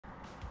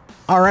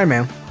All right,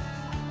 man.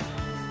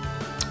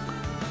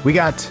 We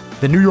got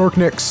the New York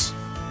Knicks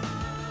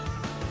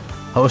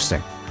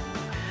hosting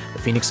the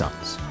Phoenix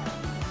Suns.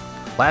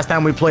 Last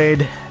time we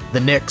played the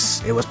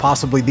Knicks, it was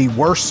possibly the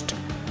worst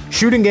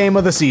shooting game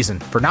of the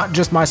season for not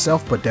just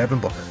myself, but Devin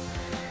Booker.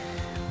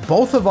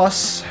 Both of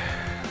us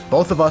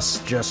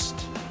just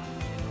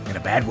in a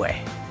bad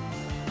way.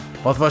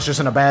 Both of us just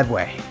in a bad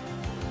way.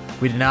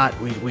 We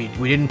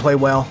didn't play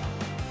well.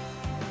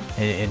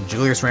 And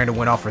Julius Randle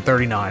went off for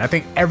 39. I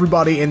think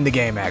everybody in the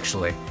game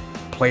actually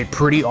played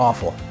pretty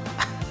awful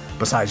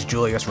besides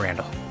Julius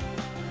Randle.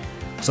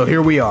 So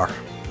here we are.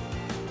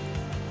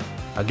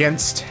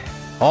 Against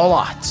all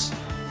odds.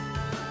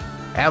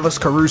 Alex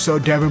Caruso,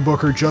 Devin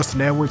Booker,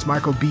 Justin Edwards,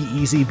 Michael B.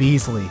 Easy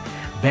Beasley,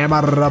 Bam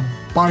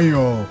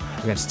Adebayo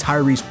against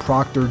Tyrese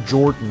Proctor,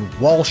 Jordan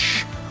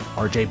Walsh,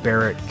 RJ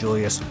Barrett,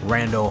 Julius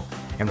Randle,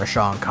 and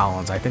Rashawn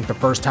Collins. I think the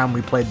first time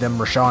we played them,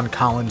 Rashawn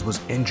Collins was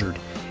injured,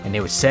 and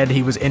they said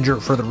he was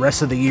injured for the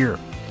rest of the year.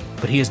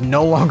 But he is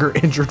no longer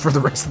injured for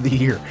the rest of the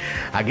year.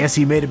 I guess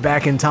he made it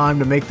back in time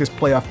to make this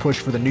playoff push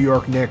for the New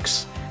York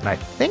Knicks, and I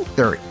think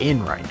they're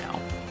in right now.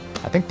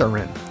 I think they're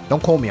in.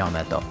 Don't quote me on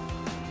that, though.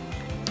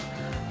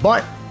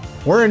 But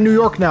we're in New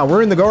York now.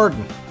 We're in the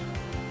Garden.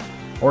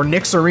 Or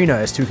Knicks Arena,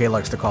 as 2K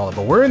likes to call it.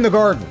 But we're in the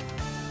Garden.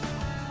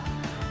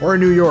 We're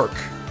in New York.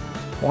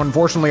 Well,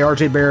 unfortunately,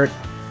 RJ Barrett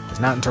is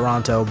not in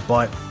Toronto,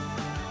 but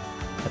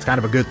that's kind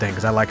of a good thing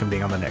because I like him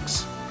being on the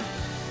Knicks.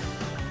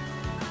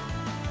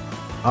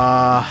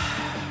 I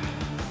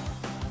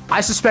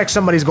suspect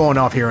somebody's going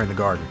off here in the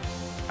Garden.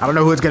 I don't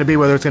know who it's going to be,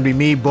 whether it's going to be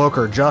me, Book,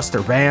 or Just,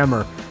 or Bam,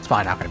 or it's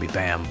probably not going to be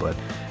Bam, but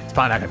it's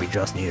probably not going to be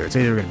Just either. It's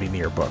either going to be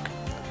me or Book.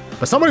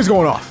 But somebody's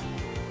going off.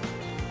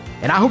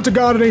 And I hope to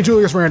God it ain't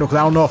Julius Randle, because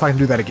I don't know if I can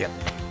do that again.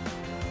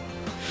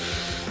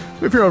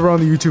 If you're over on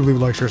the YouTube, leave a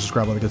like, share,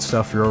 subscribe, all the good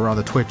stuff. If you're over on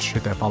the Twitch,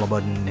 hit that follow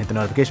button, hit the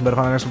notification bell to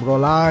find out next time we go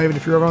live. And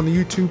if you're over on the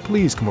YouTube,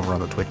 please come over on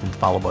the Twitch and the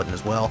follow button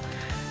as well.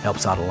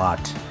 Helps out a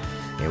lot.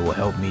 It will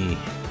help me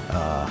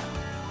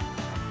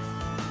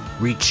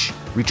reach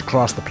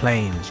across the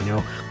plains, you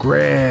know,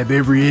 grab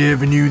every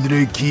avenue that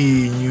I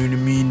can, you know what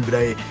I mean? But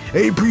I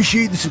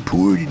appreciate the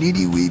support in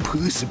any way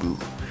possible.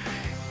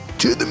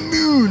 To the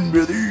moon,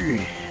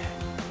 brother.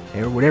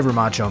 Or whatever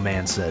Macho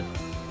Man said.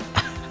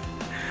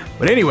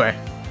 But anyway,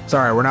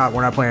 sorry, we're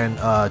not playing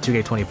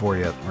 2K24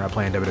 yet. We're not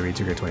playing WWE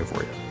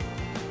 2K24 yet.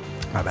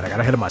 My bad, I got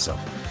ahead of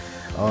myself.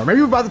 Or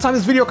maybe by the time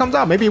this video comes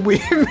out, maybe we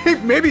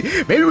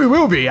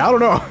will be. I don't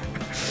know.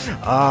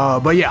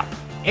 But yeah.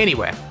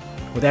 Anyway,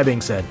 with that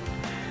being said,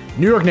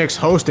 New York Knicks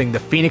hosting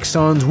the Phoenix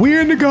Suns. We're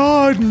in the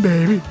Garden,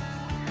 baby.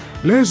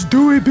 Let's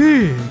do it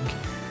big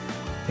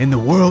in the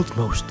world's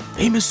most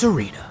famous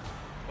arena.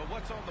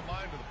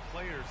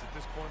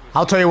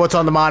 I'll tell you what's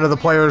on the mind of the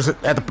players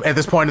at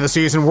this point of the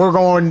season. We're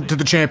going to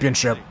the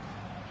championship.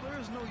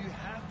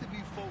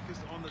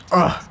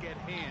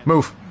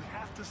 Move.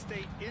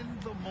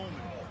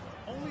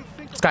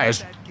 This guy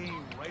is...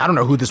 I don't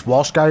know who this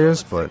Walsh guy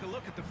is, but...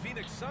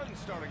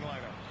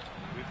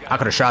 I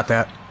could have shot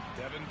that.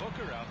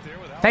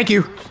 Thank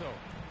you.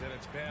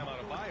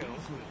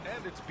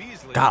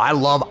 God,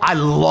 I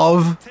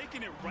love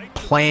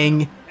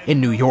playing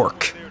in New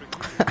York.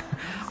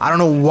 I don't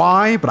know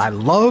why, but I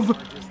love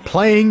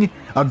playing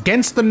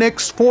against the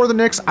Knicks, for the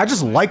Knicks. I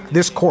just like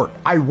this court.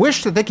 I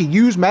wish that they could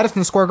use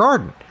Madison Square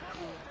Garden.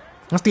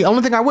 That's the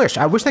only thing I wish.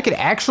 I wish they could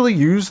actually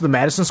use the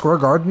Madison Square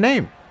Garden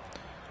name.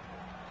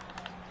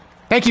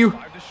 Thank you.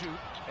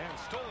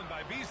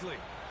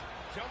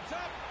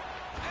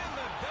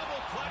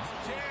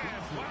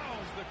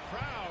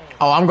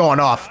 Oh, I'm going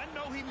off.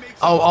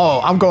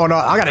 Oh, I'm going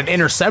off. I got an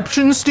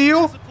interception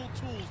steal?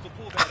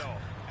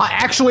 I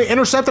actually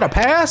intercepted a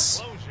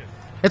pass?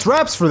 It's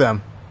reps for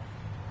them.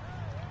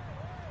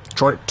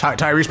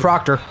 Tyrese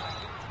Proctor. Took a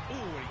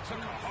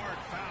hard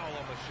foul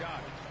on the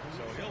shot,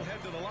 so he'll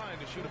head to the line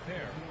to shoot a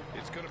pair.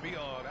 It's going to be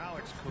on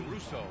Alex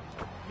Caruso.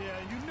 Yeah,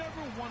 you never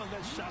want to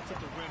let shots at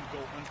the rim go.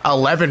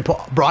 11,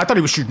 bro. I thought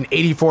he was shooting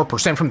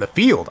 84% from the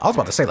field. I was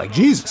about to say, like,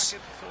 Jesus.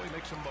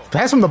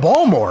 Pass him the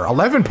ball more.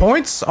 11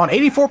 points on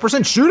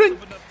 84% shooting.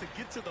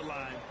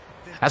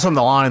 That's from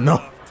the line,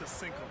 though.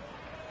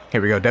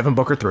 Here we go. Devin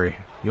Booker 3.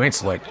 You ain't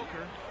slick.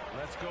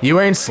 You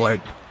ain't slick.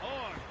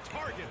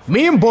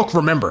 Me and Book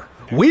remember.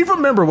 We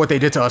remember what they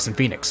did to us in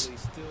Phoenix.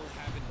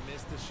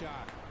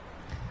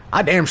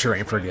 I damn sure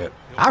ain't forget.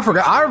 I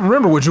forgot. I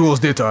remember what Jules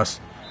did to us.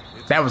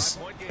 That was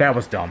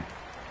dumb.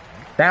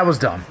 That was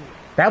dumb.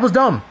 That was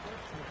dumb.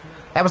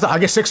 I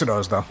get 6 of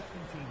those, though.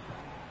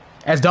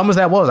 As dumb as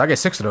that was, I get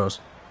 6 of those.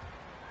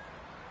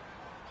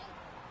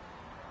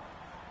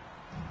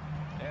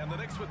 And the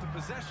Knicks with the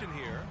possession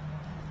here.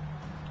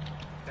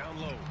 Down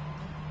low.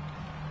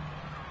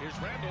 Here's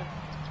Randle.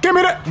 Give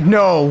me that.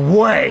 No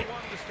way.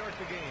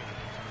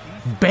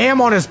 Bam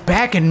on his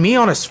back and me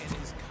on his...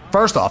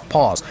 First off,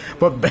 pause.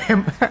 But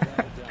Bam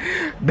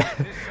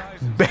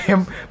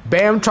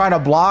trying to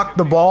block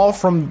the ball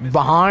from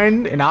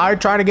behind, and I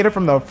trying to get it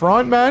from the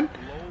front, man.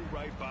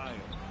 Now,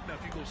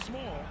 if you go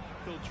small,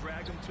 he'll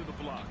drag him to the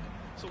block.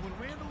 So when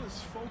Randle is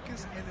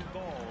focused and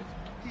involved,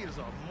 he is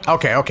a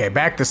Okay, okay,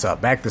 back this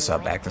up, back this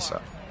up, back this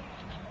up.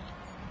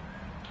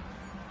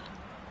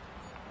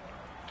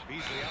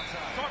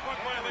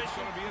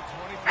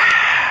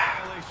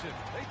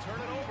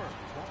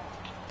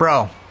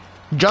 Bro,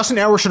 Justin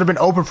Edwards should have been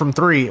open from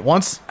 3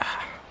 once,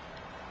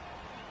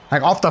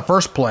 like off the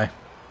first play.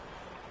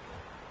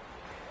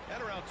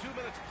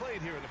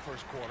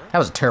 That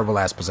was a terrible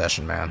last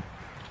possession, man.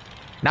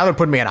 Now they're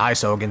putting me in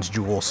ISO against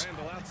Jules.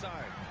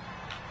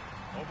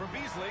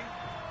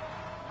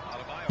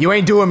 You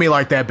ain't doing me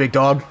like that, big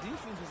dog.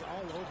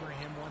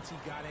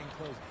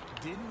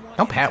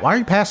 Don't pat. Why are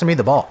you passing me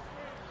the ball?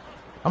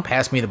 Don't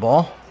pass me the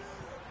ball.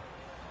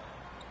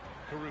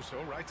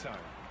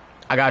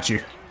 I got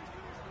you.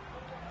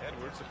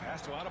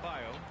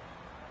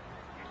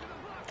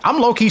 I'm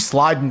low-key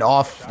sliding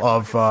off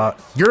of,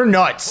 you're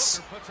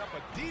nuts.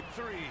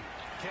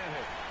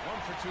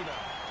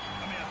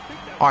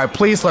 Alright,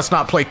 please, let's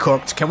not play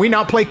cooked. Can we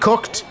not play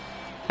cooked?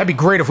 That'd be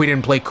great if we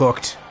didn't play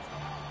cooked.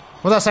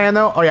 What was I saying,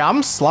 though? Oh, yeah,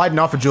 I'm sliding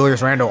off of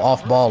Julius Randle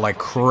off ball like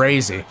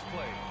crazy.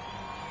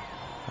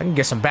 I can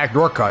get some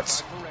backdoor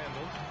cuts.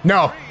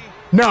 No.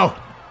 No.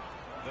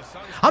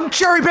 I'm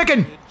cherry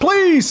picking.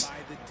 Please.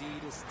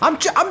 I'm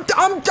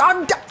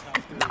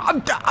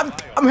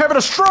having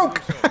a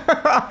stroke.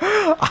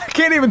 I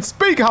can't even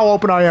speak how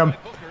open I am.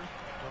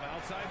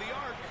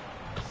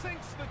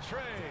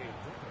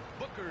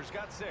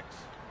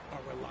 A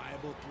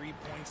reliable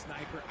three-point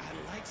sniper.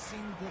 I like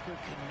seeing Booker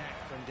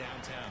connect from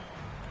downtown.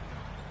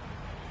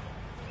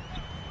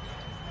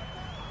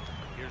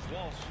 Here's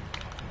Walsh.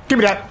 Give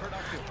me that.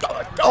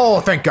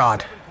 Oh, thank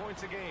God.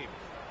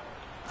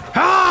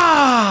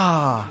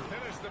 Ah!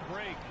 Finish the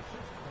break.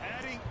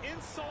 Adding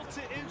insult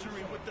to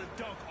injury with the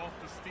dunk off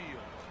the steal.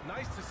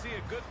 Nice to see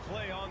a good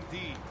play on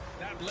D.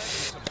 That led to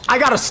some... I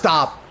gotta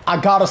stop. I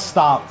gotta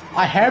stop.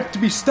 I have to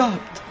be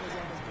stopped.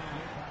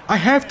 I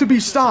have to be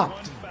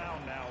stopped.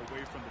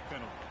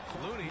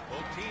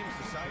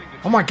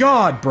 Oh my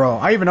God, bro.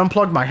 I even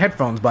unplugged my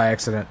headphones by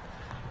accident.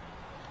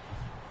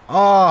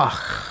 Oh.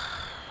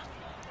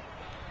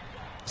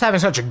 It's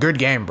having such a good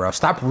game, bro.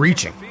 Stop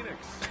reaching.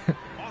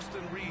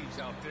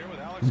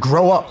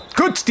 Grow up.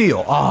 Good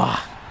steal.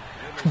 Ah.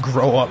 Oh.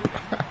 Grow up.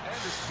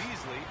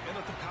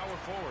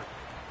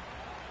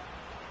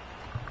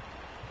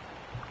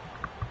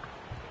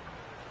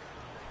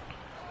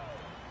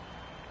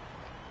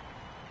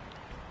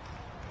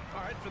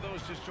 All right, for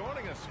those just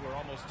joining us, we're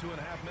almost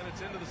 2.5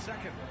 minutes into the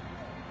second.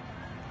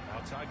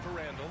 Outside for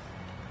Randall.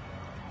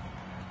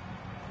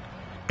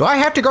 Do I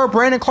have to guard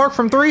Brandon Clark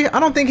from 3? I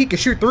don't think he can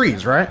shoot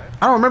 3s, right?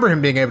 I don't remember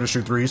him being able to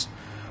shoot 3s.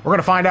 We're going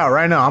to find out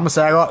right now. I'm going to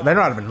say, they're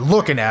not even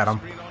looking at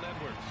him.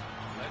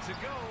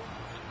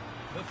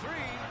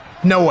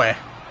 No way.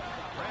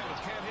 Randall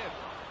can't hit.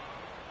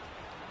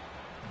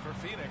 For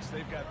Phoenix,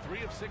 they've got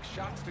 3 of 6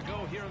 shots to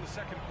go here in the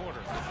second quarter.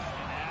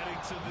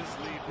 Adding to this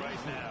lead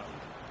right now.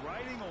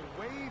 Riding a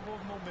wave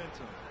of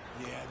momentum.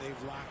 Yeah,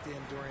 they've locked in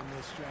during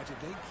this stretch. If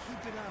they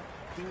keep it up,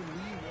 their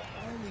lead will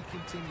only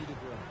continue to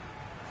grow.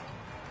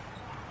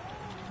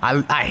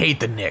 I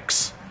hate the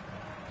Knicks.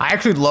 I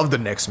actually love the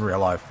Knicks in real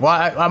life.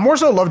 Well, I more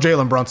so love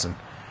Jalen Brunson.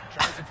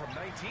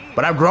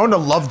 But I've grown to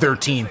love their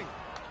team.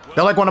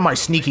 They're like one of my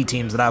sneaky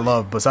teams that I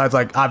love. Besides,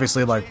 like,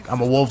 obviously, like, I'm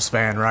a Wolves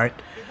fan, right?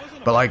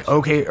 But, like,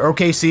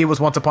 OKC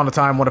was once upon a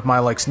time one of my,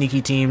 like,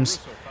 sneaky teams.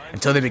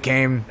 Until they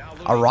became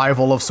a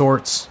rival of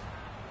sorts.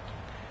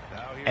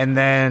 And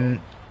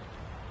then...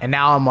 And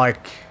now I'm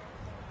like...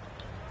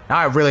 Now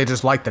I really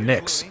just like the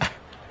Knicks.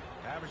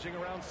 Averaging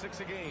around 6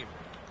 a game.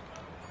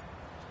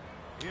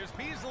 Here's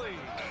Beasley.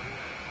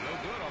 No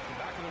good off the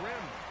back of the rim.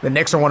 The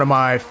Knicks are one of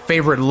my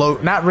favorite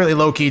not really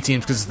low-key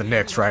teams because it's the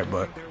Knicks, right?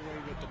 But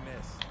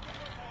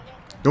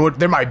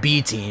they're my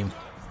B team.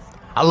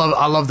 I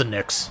love the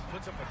Knicks.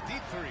 Puts up a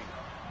deep 3.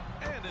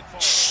 And it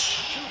falls.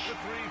 2 for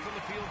 3 from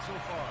the field so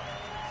far.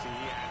 So he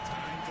had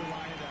time to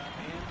line it up.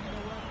 And you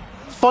know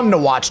what? Fun to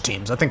watch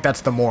teams. I think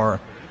that's the more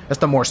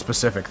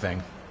specific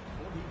thing.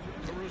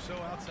 Caruso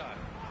outside.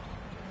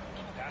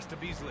 Pass to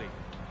Beasley.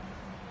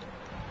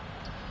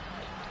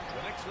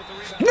 The Knicks with the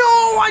rebound. No,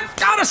 I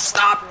gotta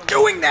stop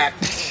doing that.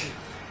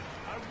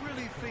 I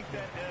really think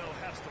that L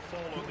has to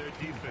fall on their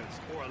defense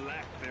or a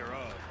lack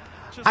thereof.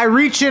 I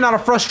reach in out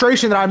of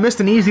frustration that I missed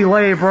an easy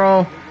lay,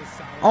 bro.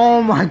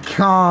 Oh my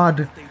God.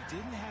 They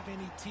didn't have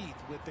any teeth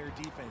with their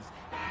defense.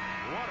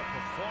 What a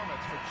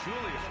performance for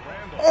Julius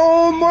Randle.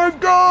 Oh my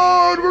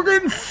God, we're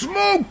getting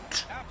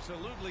smoked.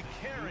 Absolutely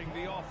carrying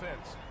the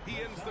offense. He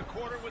ends the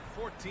quarter with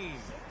 14.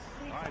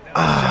 All right, now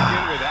let's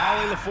check in with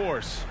Allie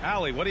LaForce.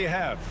 Allie, what do you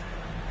have?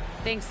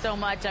 Thanks so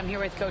much. I'm here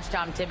with Coach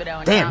Tom Thibodeau.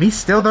 And Damn, Tom, he's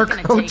still their what's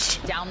it gonna coach.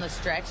 take down the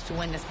stretch to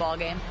win this ball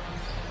game?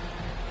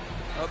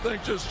 I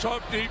think just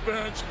tough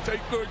defense, take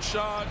good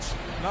shots,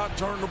 not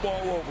turn the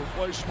ball over,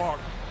 play smart.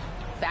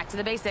 Back to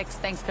the basics.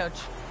 Thanks, Coach.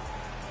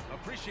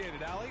 Appreciate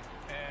it, Allie.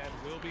 And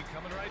we'll be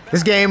coming right back.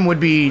 This game would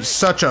be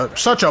such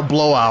a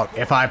blowout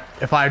if I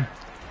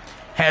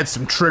had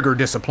some trigger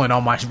discipline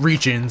on my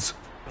reach-ins.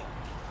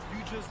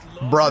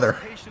 Brother,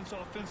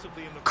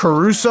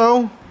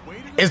 Caruso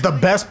is the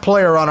best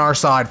player on our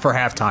side for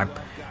halftime.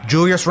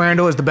 Julius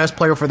Randle is the best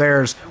player for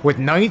theirs with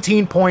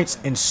 19 points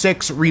and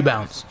 6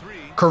 rebounds.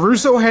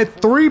 Caruso had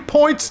 3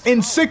 points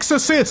and 6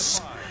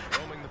 assists.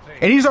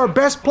 And he's our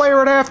best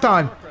player at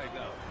halftime.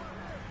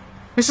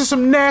 This is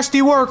some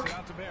nasty work.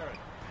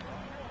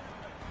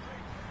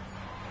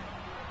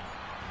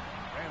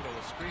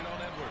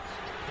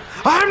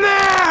 I'm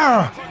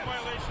there!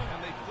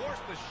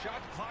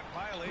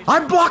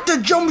 I blocked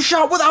a jump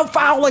shot without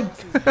fouling.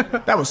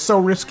 That was so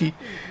risky.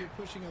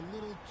 Pushing a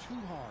little too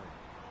hard.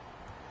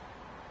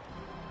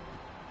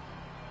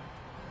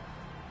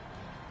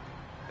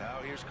 Now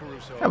here's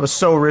Caruso. That was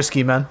so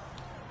risky, man.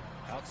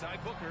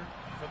 Outside Booker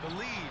for the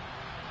lead.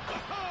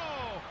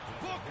 Oh,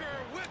 Booker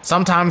with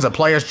Sometimes a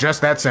play is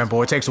just that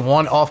simple. It takes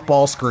one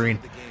off-ball screen.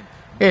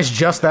 It's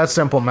just that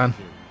simple, man.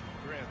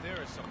 Grant.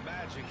 There is some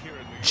magic here in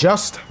New York.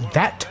 Just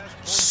that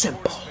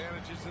simple.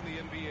 Advantages in the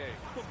NBA.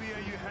 Well, BA,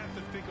 you have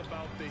to think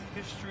about the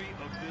history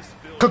of this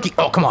building. Cookie.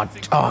 Oh, come on.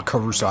 Oh,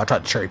 Caruso. I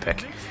tried to cherry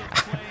pick.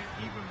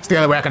 It's the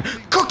other way I can.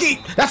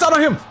 Cookie! That's not on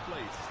him.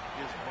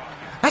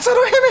 That's not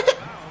on him.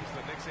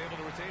 The Knicks able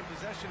to retain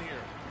possession here.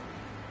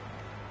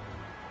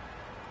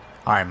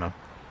 All right, man.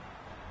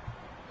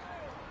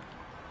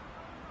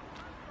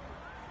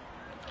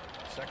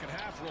 Second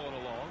half rolling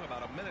along.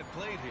 About a minute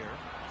played here.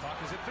 Clock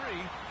is at 3.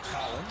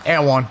 Collins.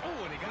 And one.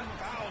 Oh, and he got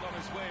fouled on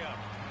his way up.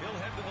 He'll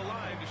head to the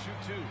line to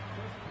shoot 2.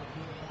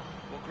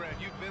 Well, Grant,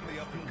 you've been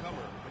the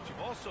up-and-comer, but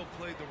you've also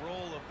played the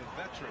role of the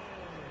veteran.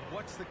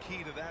 What's the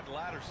key to that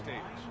latter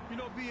stage? You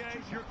know, BA,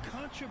 your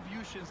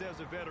contributions as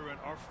a veteran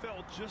are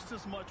felt just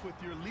as much with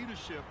your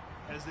leadership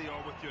as they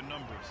are with your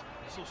numbers.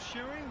 So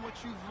sharing what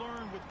you've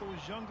learned with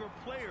those younger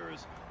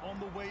players on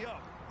the way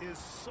up is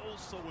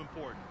so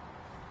important.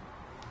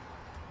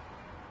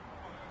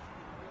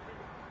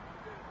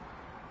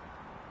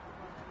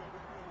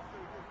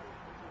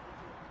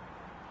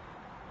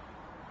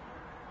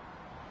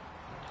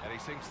 And he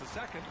sinks the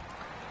second.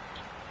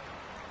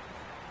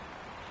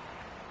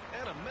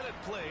 And a minute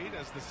played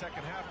as the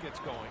second half gets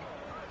going.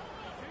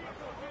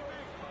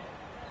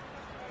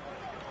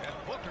 And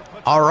Booker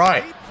puts All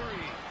right. 8-3.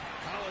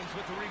 Collins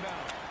with the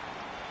rebound.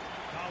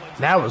 Collins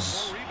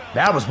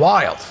That was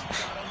wild.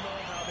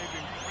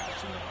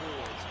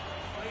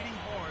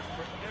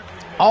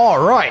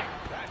 All right.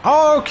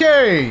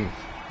 Okay.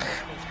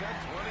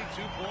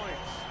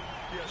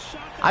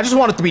 I just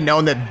want it to be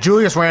known that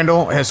Julius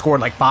Randle has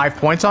scored like 5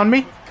 points on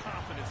me.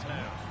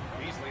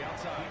 Beasley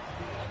outside.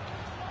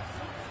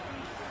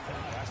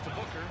 Pass to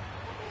Booker.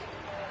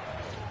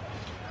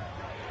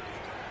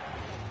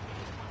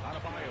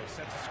 Adebayo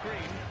sets a screen.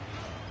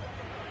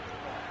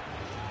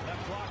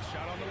 Left block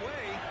shot on the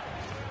way.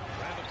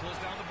 Randle pulls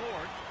down the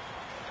board.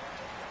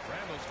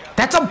 Randle's got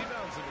That's a...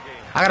 rebounds in the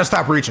game. I gotta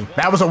stop reaching.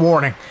 That was a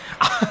warning.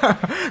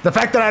 The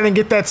fact that I didn't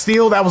get that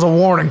steal, that was a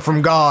warning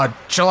from God.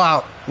 Chill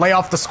out. Lay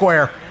off the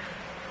square.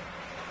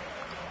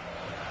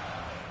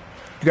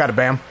 You got it,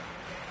 Bam.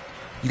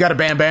 You got it,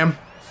 Bam Bam.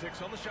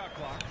 6 on the shot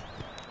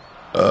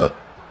clock.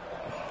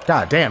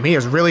 God damn, he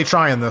is really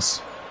trying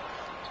this.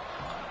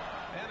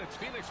 And it's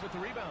Phoenix with the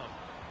rebound.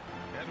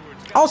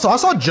 Edwards got Also, I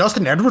saw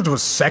Justin Edwards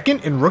was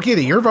second in Rookie of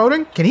the Year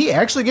voting. Can he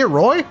actually get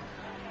Roy?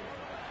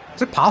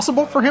 Is it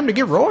possible for him to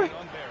get Roy?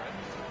 on Barrett.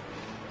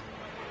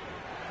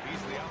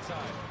 Beasley outside.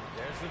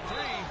 There's the 3.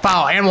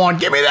 Foul and one.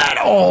 Give me that.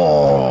 Oh.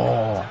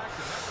 Almost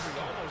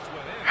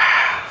went in.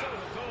 So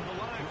he'll go to the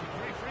line for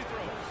 3 free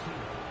throws.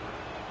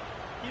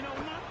 You know,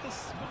 not the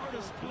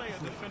smartest play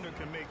a defender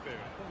can make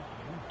there.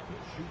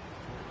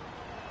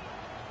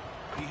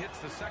 He hits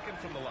the second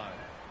from the line.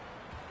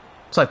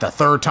 It's like the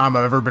third time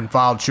I've ever been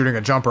fouled shooting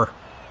a jumper.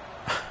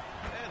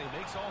 And he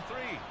makes all 3.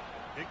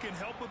 It can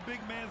help a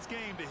big man's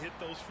game to hit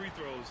those free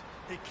throws.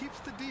 It keeps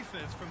the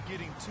defense from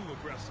getting too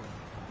aggressive.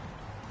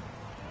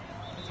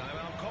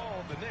 Timeout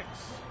called, the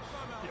Knicks.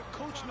 Yeah,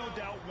 coach no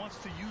doubt wants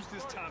to use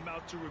this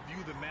timeout to review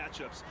the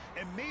matchups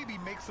and maybe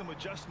make some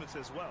adjustments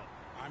as well.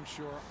 I'm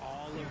sure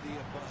all of the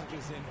above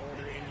is in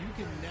order, and you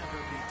can never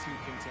be too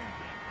content.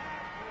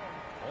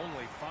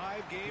 Only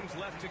 5 games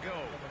left to go,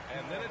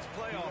 and then it's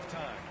playoff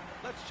time.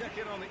 Let's check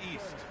in on the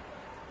East.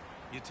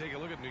 You take a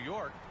look at New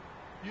York.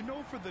 You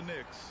know, for the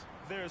Knicks,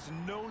 there's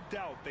no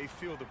doubt they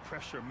feel the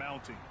pressure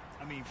mounting.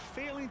 I mean,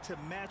 failing to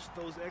match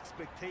those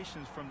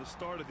expectations from the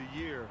start of the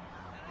year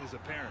is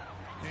apparent.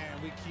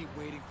 And we keep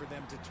waiting for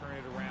them to turn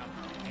it around,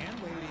 and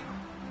waiting,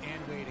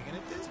 and waiting. And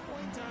at this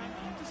point in time,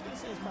 I'm just going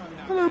to say it's probably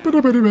not.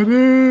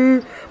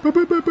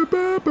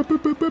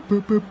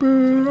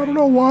 I don't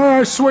know why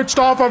I switched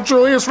off of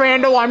Julius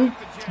Randle. I'm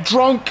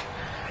drunk.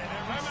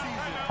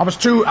 I was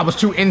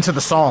too into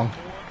the song.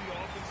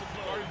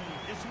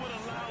 It's what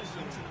allows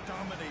them to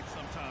dominate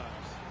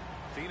sometimes.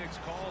 Phoenix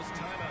calls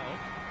timeout.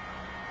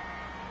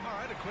 All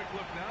right, a quick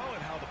look now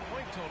at how the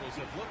point totals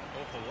have looked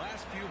over the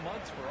last few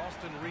months for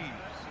Austin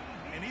Reeves.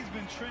 And he's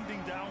been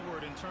trending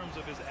downward in terms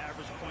of his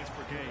average points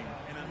per game.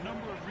 And a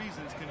number of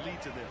reasons can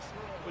lead to this.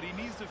 But he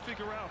needs to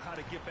figure out how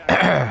to get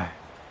back.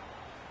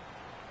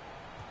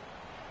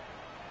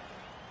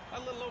 A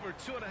little over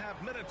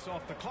 2.5 minutes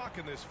off the clock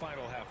in this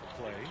final half of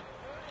play.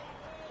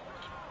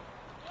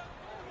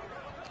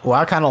 Well,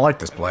 I kind of like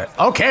this play.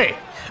 Okay.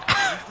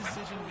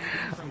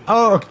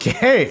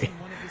 Okay.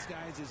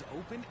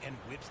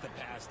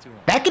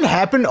 That can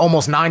happen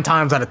almost 9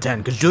 times out of 10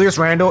 because Julius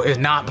Randle is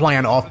not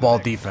playing off-ball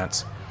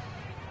defense.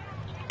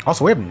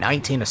 Also, we have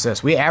 19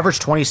 assists. We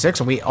averaged 26,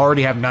 and we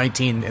already have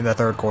 19 in the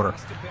third quarter.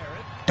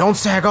 Don't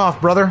sag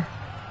off, brother.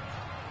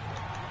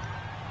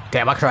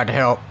 Damn, I tried to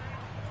help.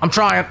 I'm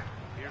trying.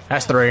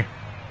 That's 3.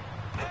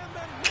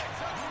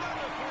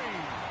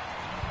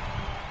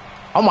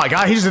 Oh my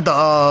God, he just did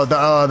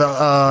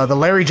the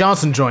Larry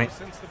Johnson joint.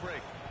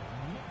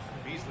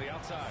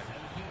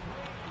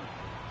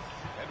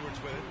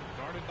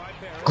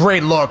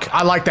 Great look.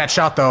 I like that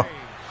shot though.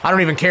 I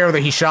don't even care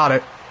that he shot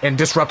it and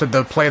disrupted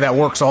the play that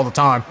works all the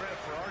time.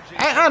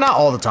 Not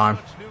all the time.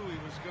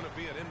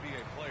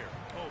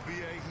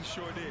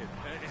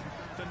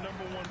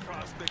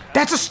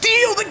 That's a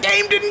steal. The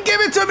game didn't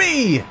give it to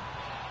me. Did his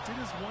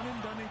one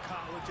and done in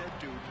college at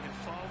Duke and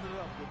followed it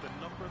up with the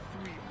number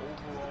 3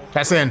 overall.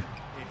 That's in.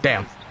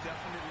 Damn.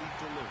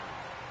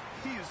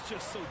 He is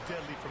just so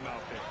deadly from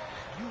out there.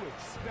 You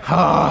expect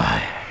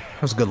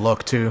That was a good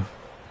look too.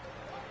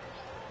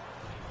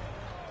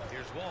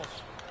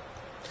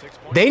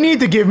 They need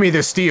to give me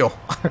this steal.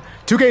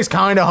 2K's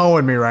kind of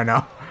hoeing me right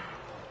now.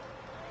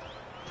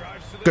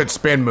 Good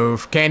spin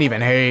move. Can't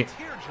even hate.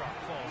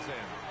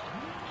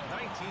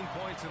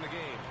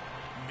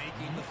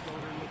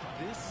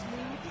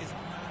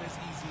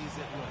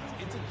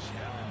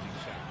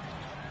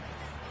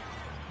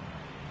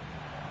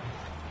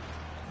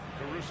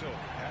 Caruso,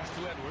 pass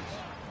to Edwards.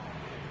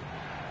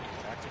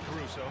 Back to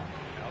Caruso,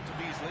 out to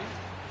Beasley.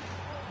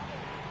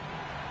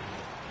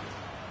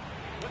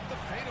 With the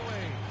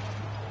fadeaway.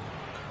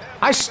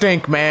 I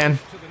stink, man.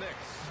 To the Knicks.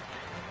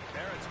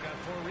 Barrett's got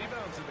 4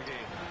 rebounds in the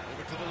game.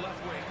 Over to the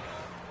left wing.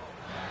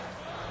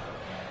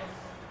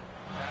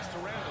 Pass to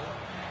Randle.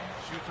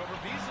 Shoots over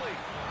Beasley.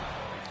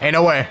 Ain't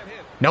no way.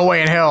 No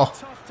way in hell.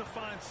 tough to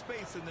find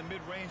space in the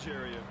mid-range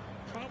area.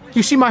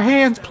 You see my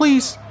hands,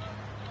 please?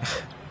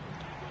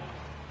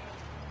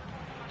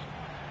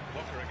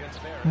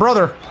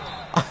 Brother.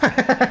 He'll head to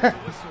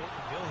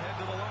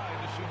the line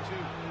to shoot 2.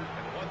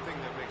 And one thing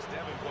that makes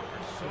Devin Booker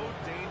so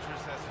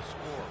dangerous as a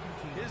scorer,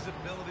 his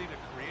ability to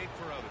create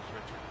for others,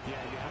 Richard. Yeah,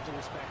 you have to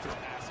respect his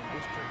passing,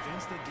 which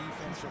prevents the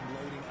defense from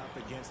loading up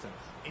against him.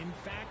 In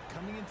fact,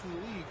 coming into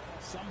the league,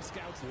 some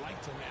scouts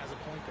liked him as a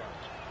point guard.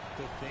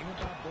 The thing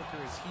about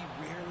Booker is he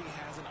rarely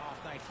has an off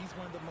night. He's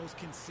one of the most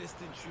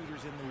consistent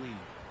shooters in the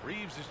league.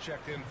 Reeves is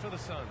checked in for the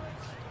Suns.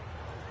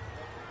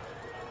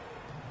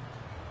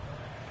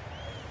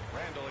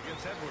 Randle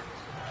against Edwards.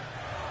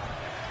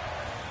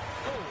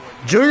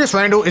 Julius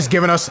Randle is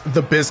giving us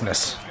the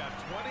business. He's got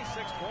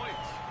 26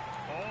 points.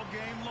 All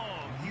game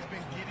long, he's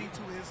been getting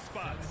to his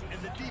spots, and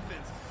the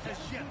defense has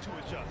yet to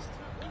adjust.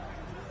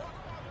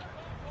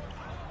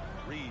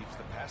 Reeves,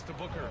 the pass to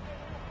Booker.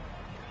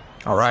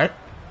 All right.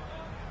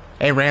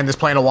 Ain't ran this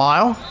play in a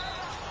while.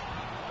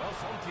 Well,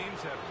 some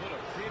teams have put a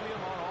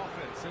premium on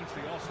offense since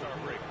the All-Star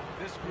break.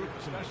 This group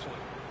especially.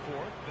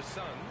 For the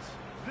Suns.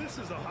 This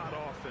is a hot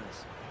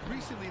offense.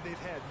 Recently, they've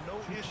had no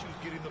issues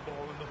getting the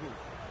ball in the hoop.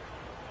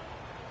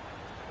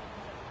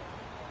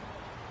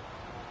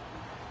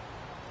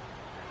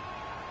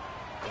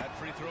 That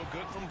free throw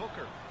good from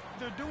Booker.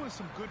 They're doing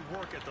some good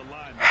work at the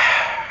line.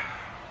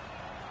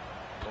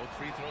 Both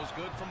free throws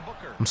good from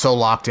Booker. I'm so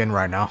locked in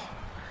right now.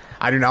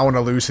 I do not want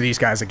to lose to these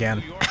guys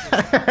again.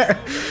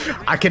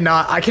 I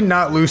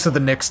cannot lose to the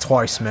Knicks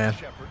twice, man.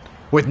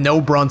 With no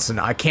Brunson.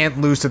 I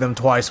can't lose to them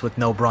twice with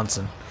no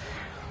Brunson.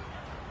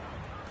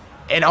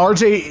 And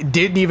RJ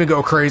didn't even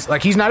go crazy.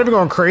 Like, he's not even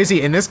going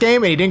crazy in this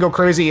game, and he didn't go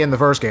crazy in the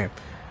first game.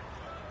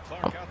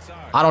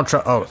 I don't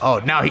trust. Oh,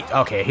 now he.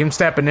 Okay, him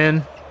stepping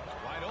in.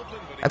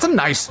 That's a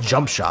nice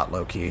jump shot,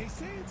 low key. They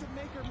say it's a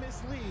make or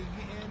miss league,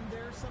 and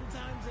there's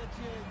sometimes that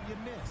you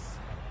miss.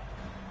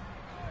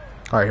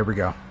 All right, here we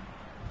go.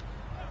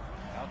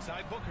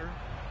 Outside Booker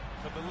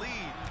for the lead.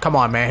 Come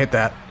on, man, hit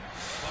that.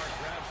 Clark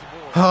grabs the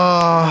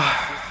board.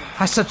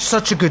 That's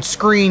such a good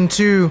screen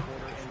too.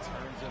 In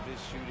terms of his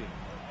shooting.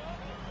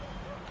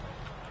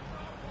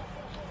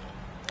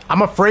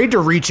 I'm afraid to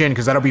reach in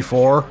because that'll be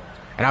 4,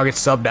 and I'll get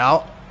subbed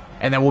out,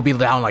 and then we'll be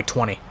down like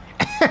 20.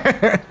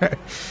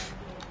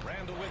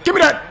 Give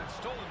me that.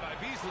 Stolen by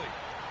Beasley.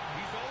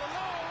 He's all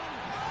alone.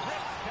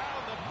 Rips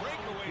down the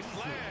breakaway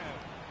slam.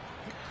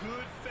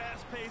 Good,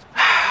 fast-paced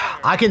play.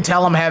 I can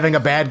tell I'm having a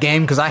bad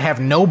game because I have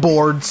no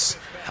boards.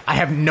 I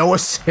have no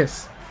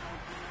assists.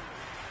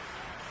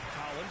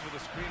 Collins with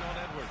a screen on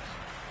Edwards.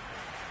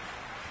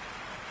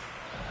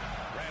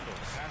 Randle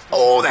pass to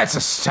Oh, that's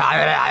a steal.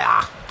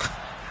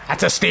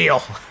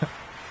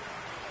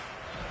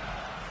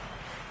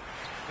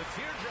 the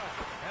teardrop,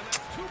 and that's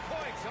 2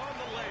 points on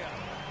the layup.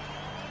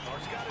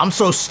 Clark's got it. I'm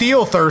so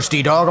steal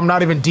thirsty, dog. I'm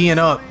not even D'ing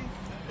up.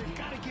 They've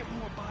got to get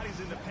more bodies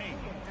in the paint.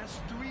 That's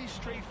 3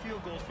 straight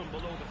field goals from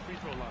below the free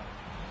throw line.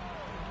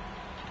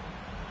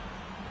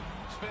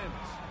 Spins.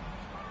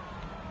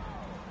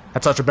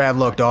 That's such a bad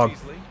look, dog.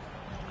 Beasley.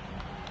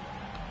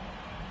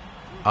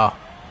 Oh,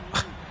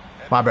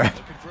 my bad.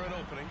 Looking for an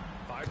opening.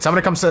 5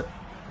 Somebody come sit.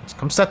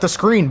 Come set the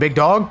screen, big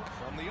dog.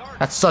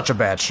 That's such a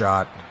bad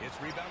shot.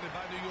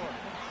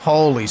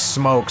 Holy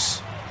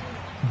smokes.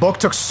 Book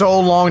took so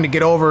long to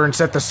get over and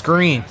set the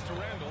screen.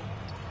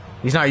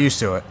 He's not used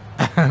to it.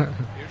 Here's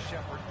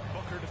Shepard.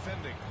 Booker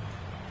defending.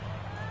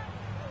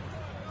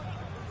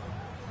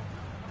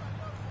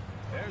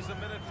 There's a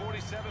minute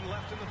 47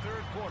 left in the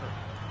third quarter.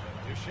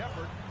 Here's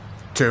Shepard.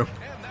 2.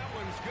 And that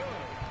one's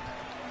good.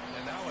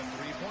 And now a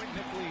three-point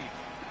Knick lead.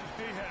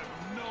 They have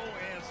no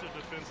answer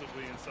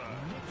defensively inside.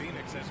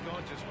 Phoenix has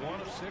gone just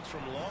 1 of 6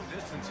 from long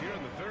distance here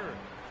in the third.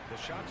 The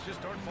shots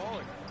just aren't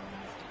falling.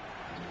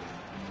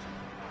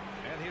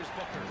 And here's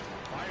Booker.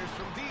 Fires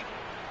from deep.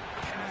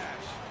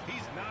 Cash.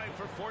 He's 9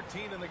 for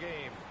 14 in the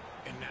game.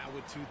 And now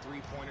with 2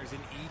 3-pointers in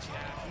each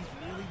half, he's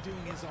really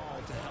doing his all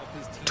to help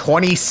his team.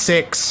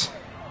 26.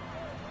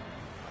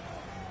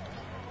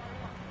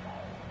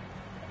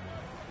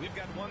 We've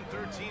got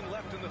 1:13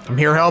 left in the third. I'm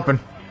here helping.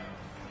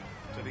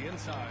 To the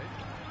inside.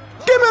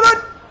 Give it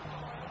a...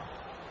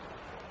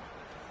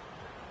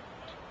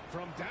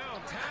 From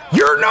downtown.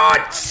 You're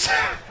nuts! 3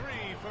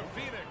 for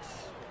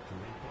Phoenix.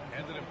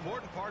 And an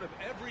important part of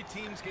every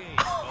team's game.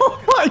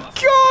 Oh my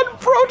god,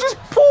 bro, just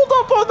pulled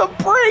up on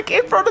the break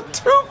in front of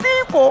 2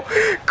 people.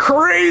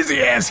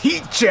 Crazy ass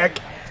heat check.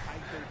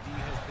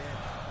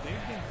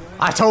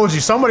 I told you,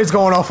 somebody's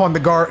going off on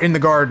the in the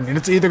garden, and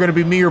it's either going to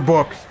be me or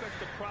Book.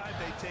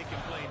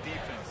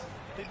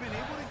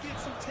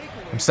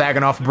 I'm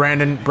sagging off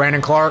Brandon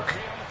Clark.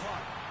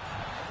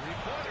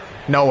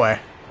 No way.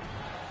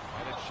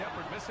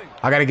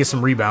 I got to get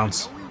some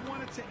rebounds.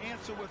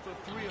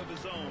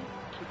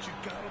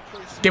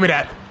 Give me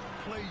that.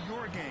 Play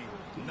your game,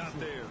 not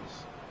theirs.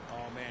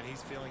 Oh man,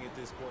 he's feeling it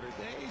this quarter.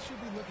 They should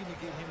be looking to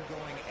get him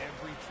going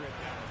every trip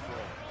down the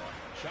floor.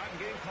 Shot and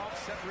game clock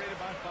separated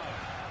by 5.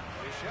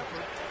 Here's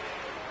Shepard.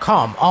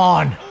 Come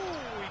on. Ooh, he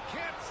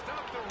can't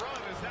stop the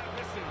run as that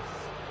misses.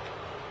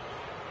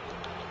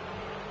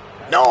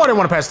 No, I didn't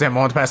want to pass to him. I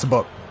wanted to pass the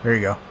Book. There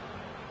you go.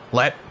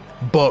 Let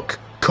Book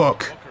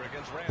cook.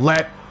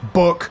 Let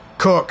Book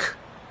cook.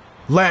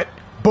 Let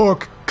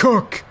Book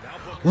cook.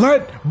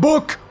 Let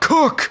Book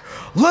cook.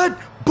 Let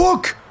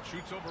Book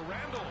Shoots over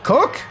Randall.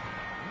 cook.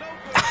 No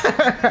good. Misses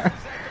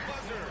at the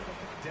buzzer.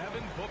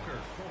 Devin Booker.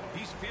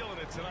 He's feeling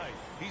it tonight.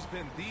 He's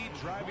been the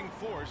driving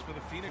force for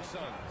the Phoenix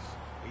Suns.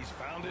 He's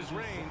found his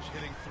range,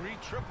 hitting 3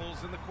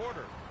 triples in the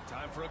quarter.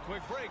 Time for a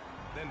quick break,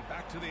 then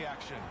back to the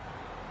action.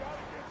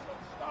 Gotta get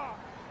some stop.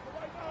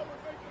 But right now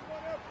we're making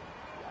one effort.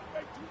 You gotta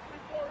make 2,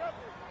 3, 4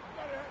 efforts. You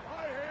gotta have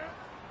high hands.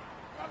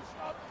 You gotta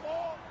stop the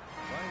ball.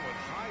 Playing with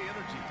high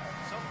energy,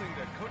 something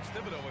that Coach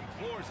Thibodeau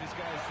implores his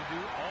guys to do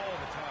all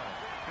the time.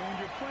 And when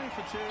you're playing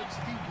for Tibbs,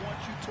 he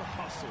wants you to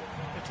hustle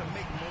and to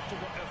make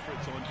multiple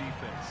efforts on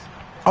defense.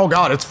 Oh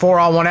god, it's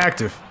 4-on-1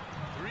 active.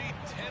 3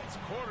 tense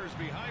quarters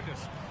behind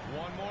us.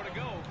 1 more to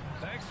go.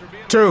 Thanks for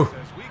being 2. with us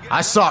as we get I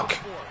ready suck.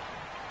 for the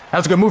fourth. That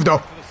was a good move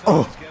though.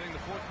 Oh, Getting the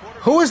fourth quarter.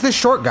 who is this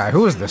short guy?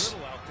 Who is this?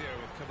 Little out there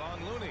with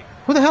Kevon Looney.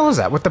 Who the hell is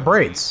that with the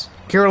braids?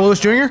 Kira Lewis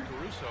Jr.? Caruso, and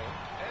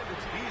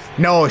it's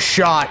Beasley. No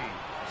shot.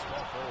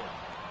 Small forward.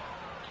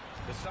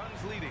 The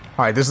Suns leading.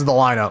 All right, this is the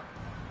lineup.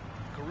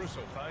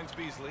 Caruso finds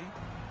Beasley.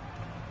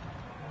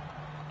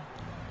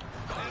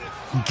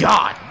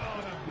 God.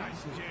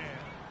 Nice jam.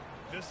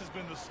 This has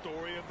been the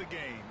story of the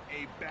game.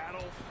 A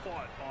battle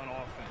fought on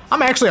offense.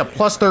 I'm actually a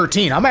plus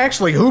 13. I'm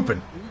actually hooping.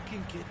 Who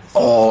can get the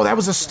Oh, that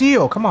was a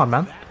steal. Come on,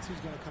 man. That's who's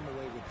going to come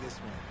away with this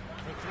one.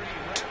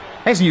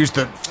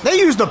 They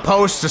used the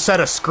post to set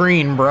a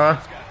screen,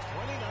 bruh.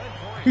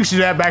 You should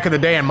do that back in the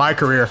day in my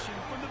career.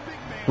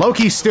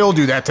 Low-key still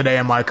do that today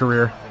in my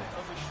career.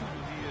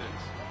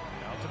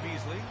 Out to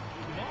Beasley.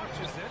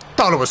 Launches it.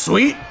 Thought it was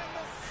sweet?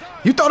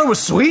 You thought it was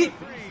sweet?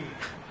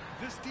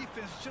 This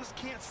defense just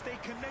can't stay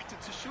connected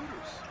to shooters.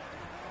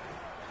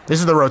 This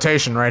is the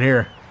rotation right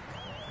here.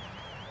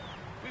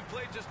 We've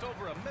played just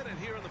over a minute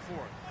here in the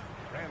fourth.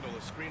 Randall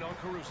is screen on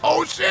Caruso.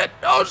 Oh shit!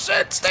 Oh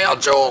shit! Stay on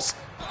Jules!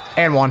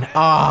 And 1.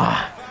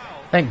 Ah,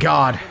 thank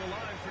God. To the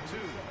line for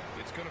 2.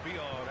 It's going to be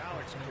on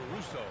Alex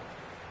Caruso.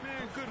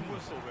 Man, good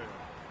whistle there.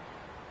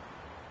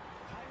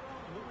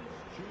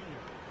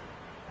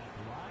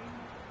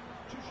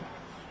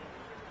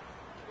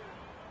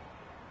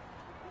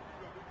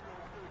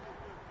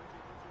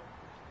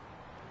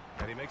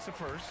 And he makes the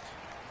first.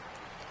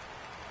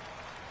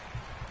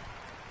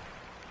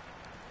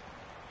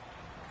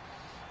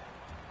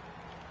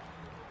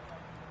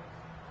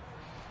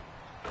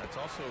 That's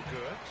also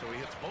good, so he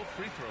hits both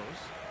free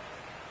throws.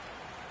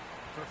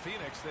 For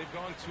Phoenix, they've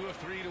gone 2 of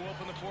 3 to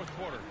open the fourth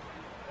quarter.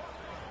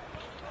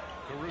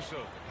 Caruso,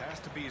 pass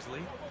to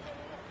Beasley.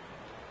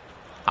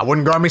 I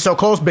wouldn't guard me so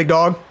close, big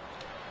dog.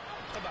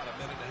 About a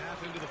minute and a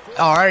half into the fourth.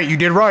 All right, you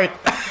did right.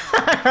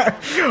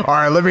 All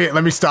right,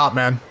 let me stop,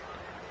 man.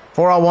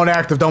 4-on-1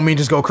 active don't mean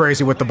just go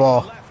crazy with the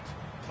ball. Left.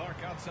 Clark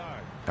outside.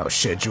 Oh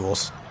shit,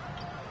 Jules.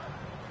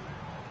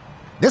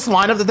 This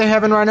lineup that they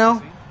having right now,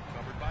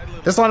 Covered by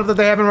Little. this lineup that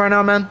they having right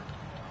now, man,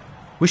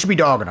 we should be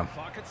dogging them.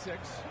 Clock at 6.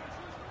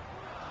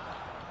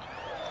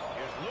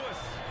 Here's Lewis.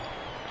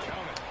 Count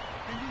it.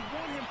 And you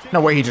want him to No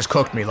way he just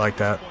cooked me like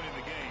that. point in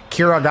the game.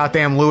 Akira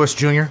goddamn Lewis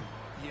Jr. Yeah,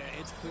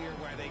 it's clear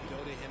why they go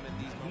to him in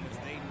these moments.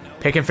 They know.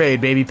 Pick and fade,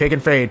 baby. Pick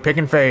and fade. Pick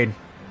and fade.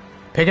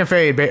 Pick and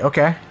fade, baby.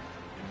 Okay.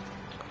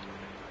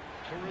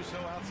 Caruso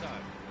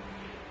outside.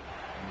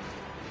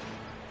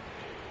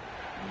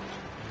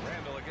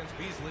 Randall against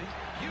Beasley.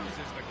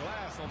 Uses the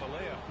glass on the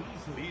layup.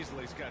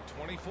 Beasley's got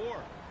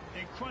 24.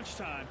 In crunch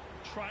time,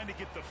 trying to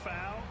get the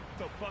foul,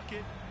 the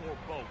bucket, or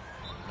both.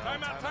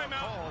 Timeout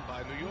called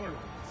by New York.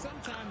 Some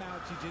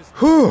timeouts you just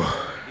Whew.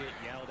 get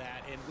yelled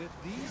at, and with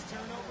these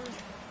turnovers,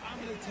 I'm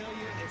going to tell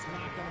you, it's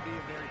not going to be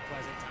a very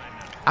pleasant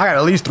timeout. I got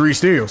at least 3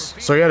 steals.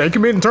 So yeah, they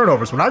committing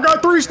turnovers. When I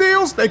got 3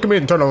 steals, they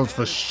committing turnovers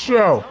for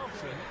sure.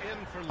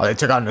 Oh, they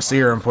took out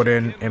Nasir and put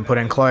in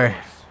Clay.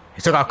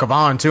 He took out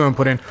Kavan too and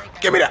put in.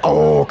 Give me that.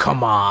 Oh,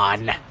 come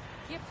on.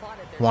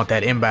 Want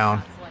that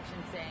inbound.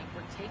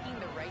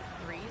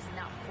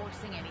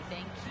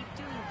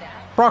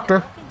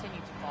 Proctor.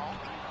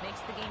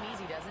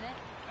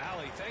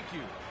 Allie, thank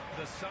you.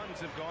 The Suns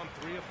have gone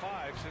 3 of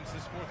 5 since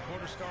this fourth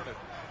quarter started.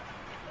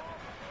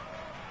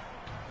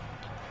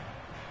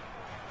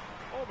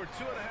 Over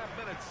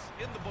 2.5 minutes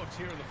in the books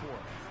here in the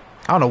fourth.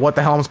 I don't know what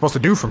the hell I'm supposed to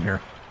do from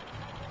here.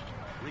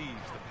 Reeves,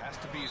 the pass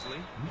to Beasley.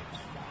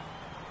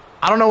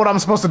 I don't know what I'm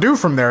supposed to do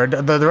from there.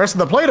 The rest of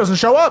the play doesn't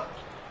show up.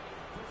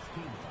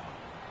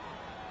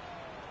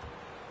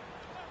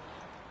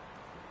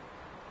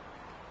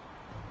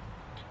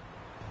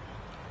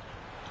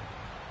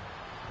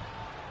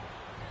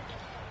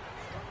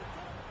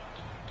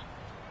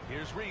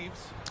 Here's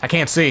Reeves. I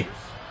can't see.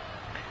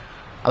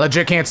 I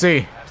legit can't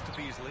see. Pass to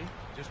Beasley.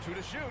 Just 2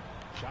 to shoot.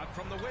 Shot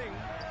from the wing.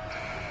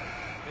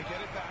 They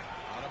get it back.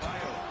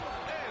 Adebayo.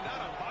 And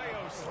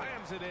Adebayo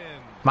slams it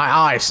in. My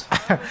eyes.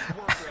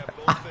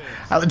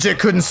 I legit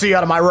couldn't see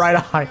out of my right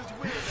eye.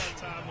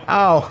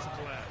 Oh.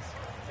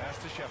 Pass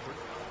to Shepherd.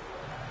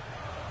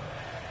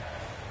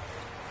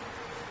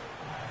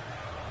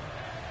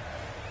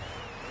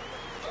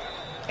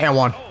 And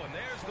one. Oh, and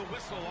there's the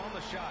whistle on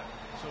the shot.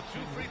 So 2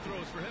 free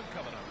throws for him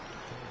coming up.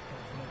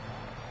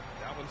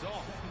 That one's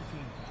off.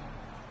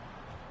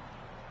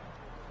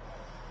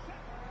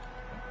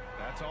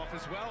 That's off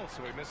as well,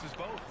 so he misses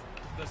both.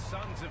 The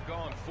Suns have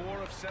gone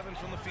 4 of 7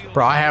 from the field.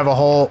 Bro, I have a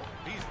whole...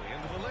 Beasley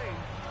into the lane.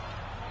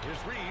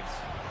 Here's Reeves.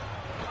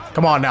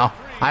 Come on now.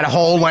 I had a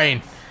whole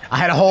lane. I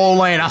had a whole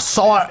lane. I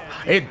saw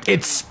it.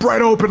 It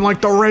spread open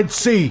like the Red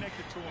Sea.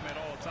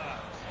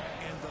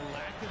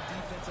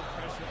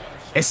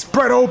 It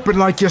spread open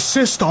like your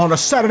sister on a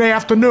Saturday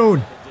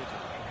afternoon.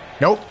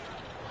 Nope.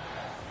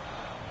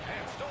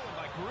 And stolen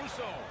by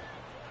Caruso.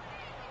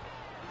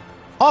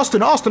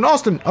 Austin.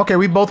 Okay,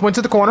 we both went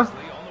to the corner.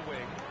 Beasley on the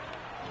wing.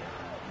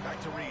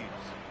 Back to Reeves.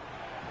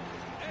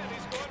 And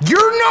he's going.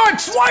 You're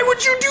nuts! Why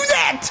would you do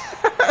that?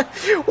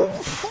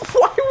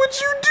 Why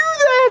would you do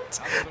that?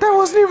 That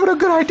wasn't even a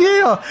good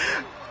idea. Oh,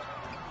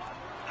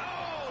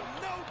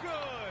 no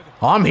good.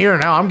 Oh, I'm here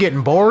now. I'm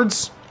getting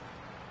boards.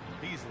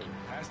 Beasley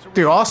pass to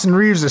Dude, Austin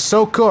Reeves is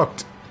so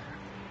cooked.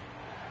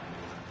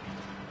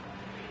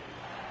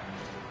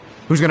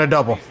 Who's gonna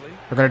double?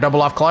 We're gonna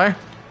double off Clay? We're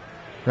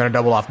gonna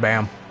double off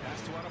Bam.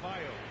 Pass to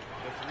Adebayo.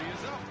 The 3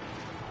 is up.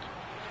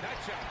 That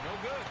shot, no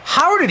good.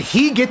 How did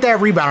he get that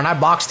rebound and I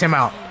boxed him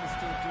out?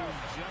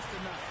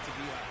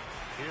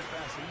 Here's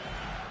Bassey.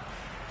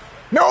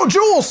 No,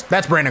 Jules!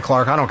 That's Brandon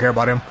Clark. I don't care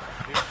about him.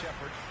 Here's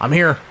Shepherd. I'm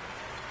here.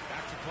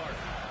 Back to Clark.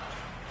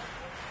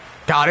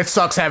 God, it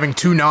sucks having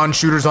 2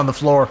 non-shooters on the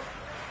floor. 4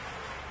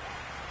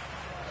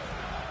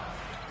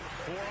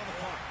 on the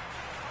clock.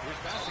 Here's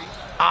Bassey.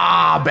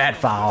 Ah, bad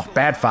foul.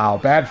 Bad foul.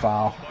 Bad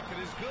foul.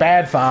 Bucket is good.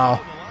 Bad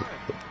foul.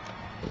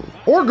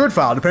 Or good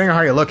foul, depending on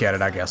how you look at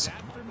it, I guess.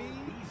 For me,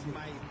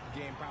 my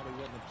game probably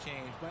wouldn't have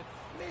changed, but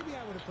maybe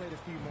I would have played a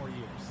few more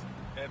years.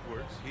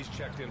 Edwards, he's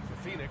checked in for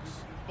Phoenix.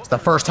 It's the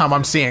first time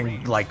I'm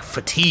seeing, like,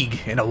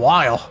 fatigue in a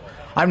while.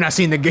 I've not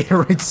seen the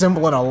Gatorade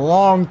symbol in a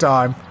long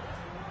time.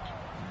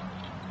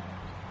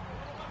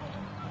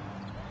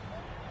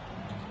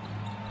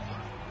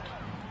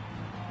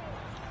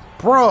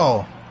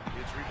 Bro,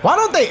 why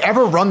don't they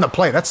ever run the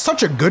play? That's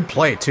such a good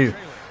play, too.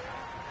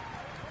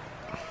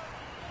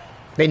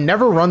 They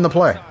never run the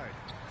play.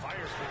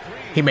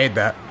 He made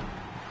that.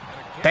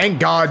 Thank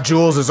God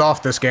Jules is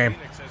off this game.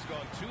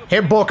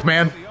 Hit Book,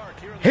 man.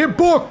 Hit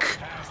Book.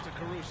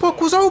 Book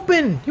was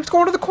open. He was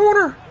going to the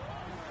corner.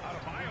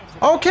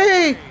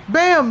 Okay,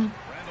 Bam.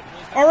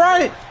 All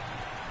right.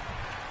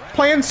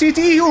 Playing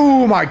CTE.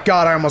 Oh, my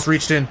God, I almost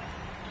reached in.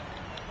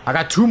 I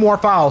got 2 more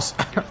fouls.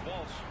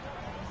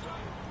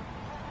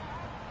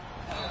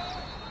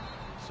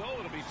 So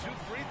it'll be 2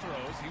 free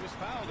throws. He was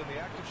fouled in the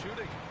act of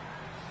shooting.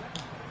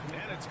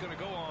 And it's going to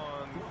go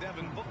on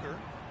Devin Booker.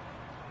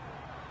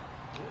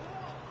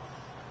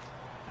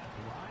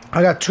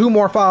 I got 2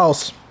 more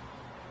fouls.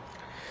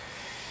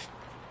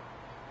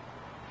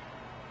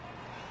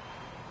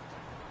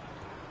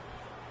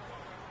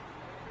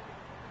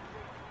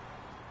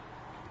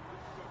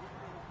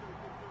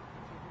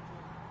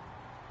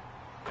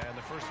 And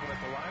the first one at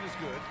the line is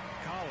good.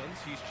 Collins,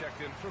 he's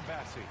checked in for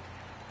Bassey.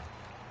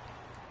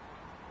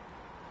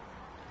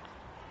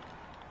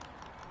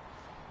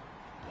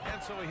 And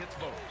and so he hits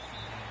both.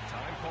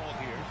 Time called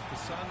here. The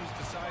Suns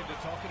decide to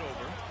talk it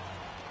over.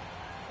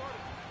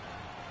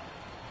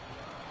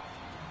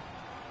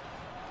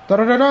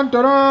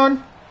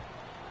 Dun-dun-dun-dun-dun.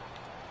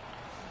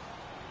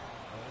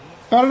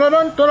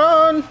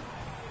 Dun-dun-dun-dun-dun.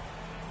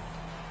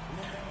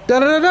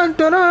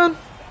 Dun-dun-dun-dun-dun.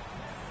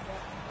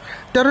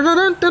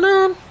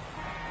 Dun-dun-dun-dun-dun.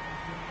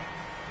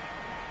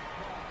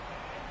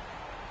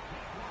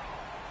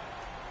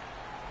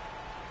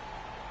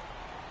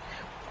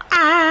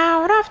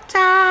 Out of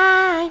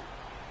time.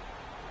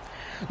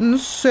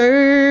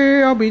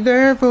 Say I'll be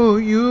there for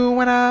you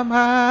when I'm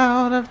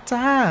out of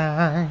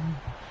time.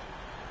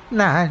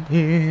 Not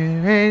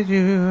here as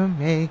you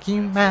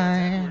making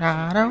mine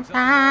out of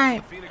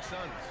time. Pass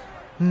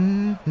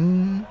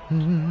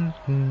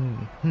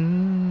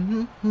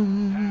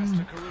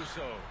to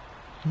Caruso.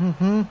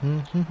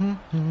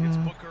 It's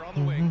Booker on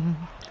the wing.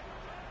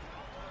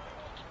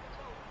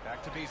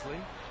 Back to Beasley.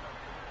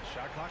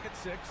 Shot clock at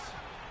 6.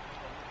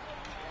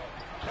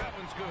 That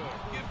one's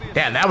good.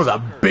 Damn, that was a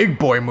big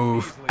boy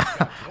move.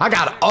 I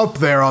got up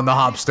there on the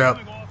hop step.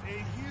 Coming off a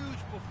huge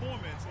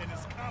performance, and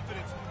his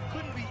confidence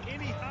couldn't be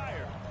any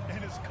higher, and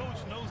his coach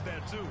knows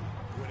that too.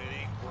 When it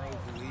ain't broke,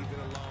 leave it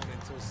alone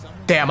until someone...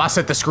 Damn, I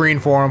set the screen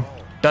for him.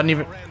 Doesn't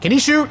even... Can he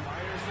shoot?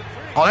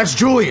 Oh, that's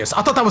Julius.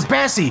 I thought that was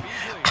Bassey.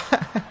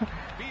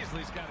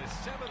 Beasley's got his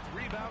 7th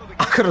rebound of the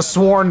I game. could have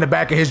sworn the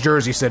back of his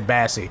jersey said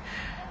Bassey.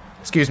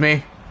 Excuse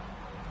me.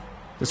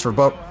 This for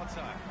Book.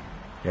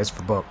 Yeah, it's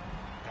for Book.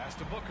 Pass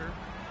to Booker.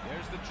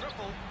 There's the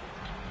triple.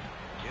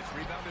 It's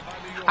rebounded by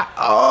New York.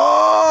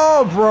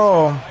 Oh,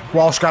 bro.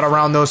 Walsh got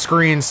around those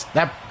screens.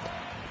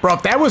 Bro,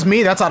 if that was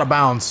me, that's out of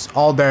bounds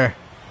all day.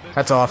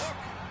 That's off.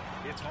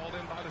 It's hauled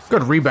in by the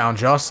Good rebound,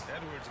 Just.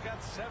 Edwards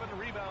got 7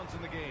 rebounds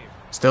in the game.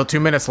 Still 2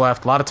 minutes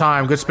left. A lot of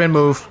time. Good spin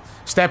move.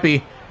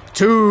 Steppy.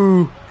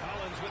 2.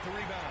 Collins with the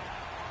rebound.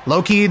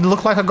 Low-key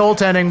looked like a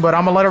goaltending, but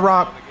I'm going to let it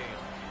rock.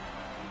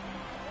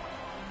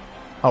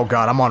 Oh,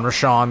 God. I'm on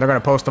Rashawn. They're going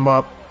to post him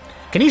up.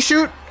 Can he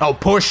shoot? Oh,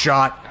 push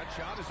shot. That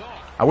shot is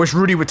off. I wish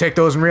Rudy would take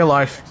those in real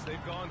life.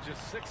 They've gone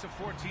just 6 of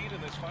 14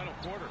 in this final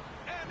quarter.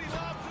 And he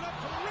lobs it up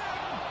for rim.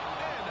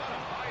 And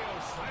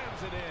Adebayo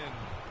slams it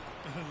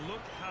in.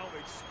 Look how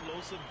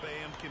explosive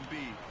Bam can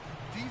be.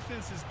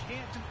 Defenses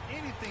can't do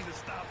anything to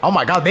stop him. Oh,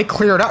 my God. They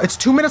cleared out. It's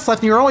 2 minutes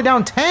left, and you're only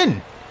down 10.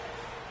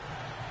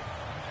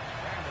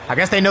 I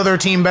guess they know their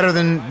team better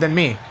than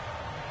me.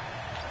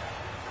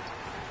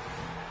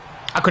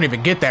 I couldn't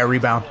even get that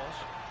rebound.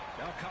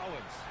 Now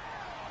Collins.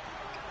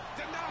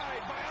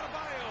 Denied by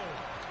Adebayo.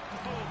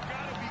 Oh,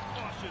 gotta be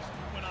cautious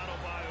when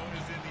Adebayo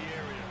is in the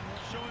area.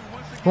 Showing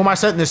once again Who am I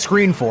setting this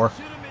screen for?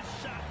 legitimate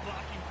shot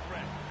blocking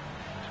threat.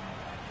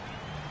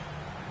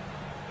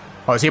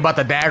 Oh, is he about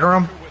to dagger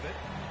him? With it.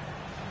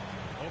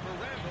 Over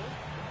Randall.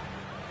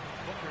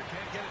 Booker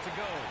can't get it to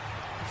go.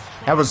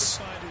 That was...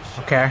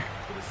 Okay.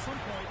 But at some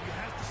point, you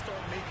have to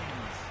start making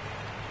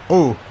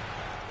these. Ooh.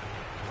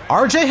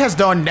 RJ has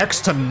done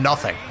next to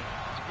nothing. He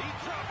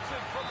drops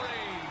it from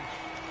range.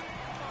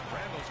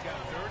 Randall's got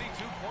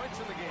 32 points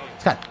in the game.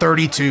 He's got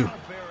 32. Barrett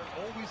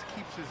always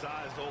keeps his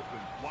eyes open,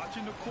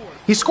 watching the court.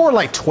 He scored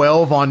like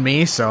 12 on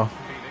me, so...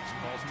 Phoenix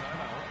calls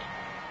timeout.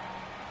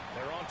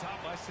 They're on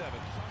top by 7.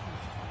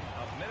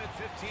 A minute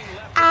 15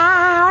 left.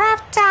 Out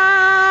of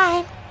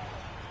time.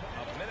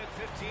 A minute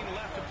 15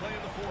 left to play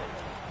in the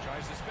fourth.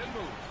 Tries the spin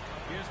move.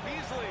 Here's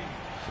Beasley.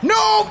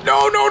 No.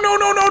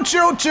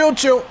 Chill.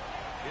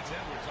 It's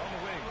Edwards on the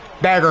wing.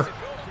 Dagger.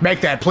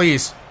 Make that,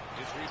 please.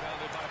 It's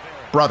rebounded by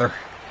Barrett. Brother.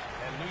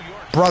 And New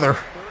York Brother. 31%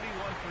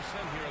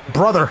 here in the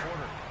Brother. fourth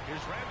quarter.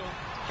 Here's Randall.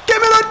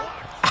 Give me it.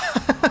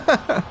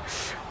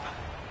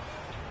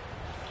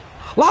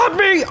 Lock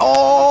me.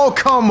 Oh,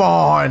 come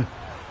on.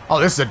 Oh,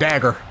 this is a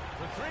dagger. For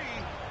 3.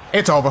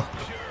 It's over. Sure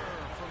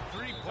from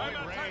 3-point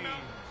range.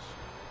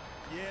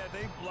 Yeah,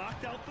 they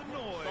blocked out the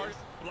noise,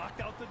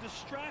 blocked out the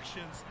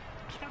distractions,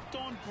 kept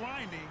on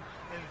grinding,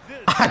 and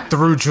this I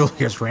threw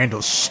Julius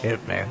Randle's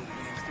shit, man.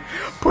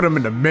 Put him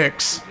in the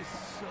mix. It's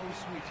so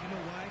sweet. You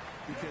know why?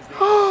 Because they worked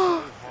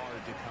so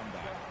hard to come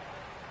back.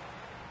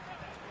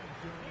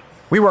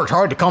 We worked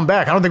hard to come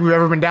back. I don't think we've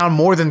ever been down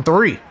more than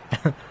 3.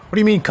 What do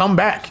you mean, come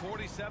back?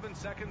 47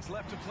 seconds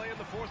left to play in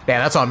the fourth. Yeah,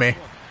 that's on me.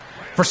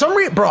 For some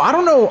reason, bro, I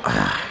don't know.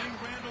 I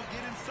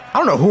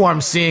don't know who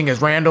I'm seeing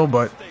as Randall,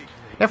 but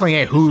definitely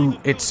ain't who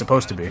it's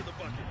supposed to be.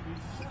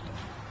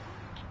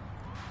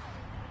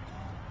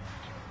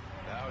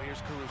 Now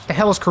here's Caruso. What the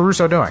hell is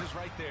Caruso doing? Is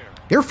right there.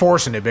 You're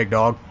forcing it, big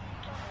dog.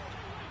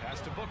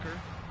 Pass to Booker.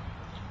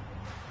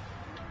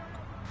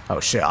 Oh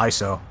shit,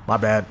 ISO. My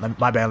bad.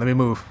 Let me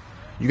move.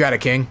 You got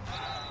it, King.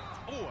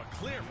 Oh, a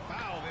clear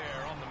foul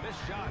there on the missed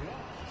shot.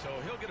 So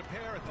he'll get a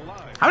pair at the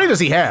line. How many does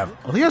he have?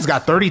 Well, he has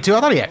got 32. I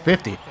thought he had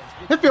 50.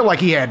 It felt like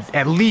he had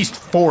at least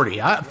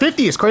 40.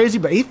 50 is crazy,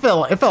 but it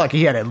felt like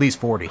he had at least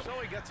 40. So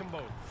he gets them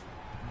both.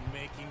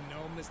 Making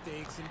no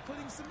mistakes and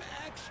putting some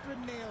extra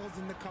nails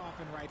in the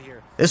coffin right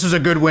here. This was a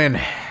good win.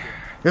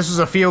 This was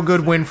a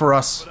feel-good win for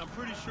us. I'm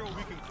pretty sure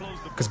we can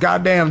close the Because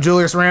goddamn,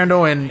 Julius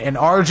Randle and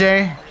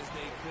RJ,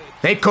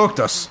 they cooked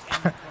us.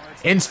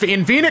 In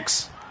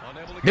Phoenix,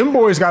 Unable to Them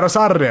boys got us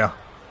out of there.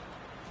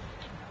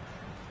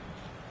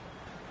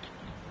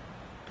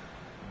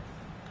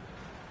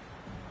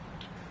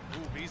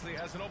 Ooh, Beasley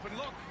has an open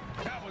look.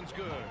 That one's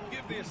good.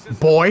 Give the assist.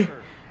 Boy.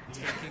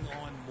 Taking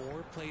on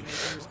more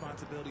playmaking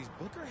responsibilities,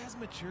 Booker has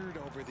matured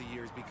over the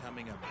years,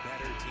 becoming a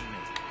better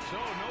teammate. So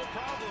no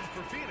problem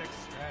for Phoenix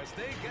as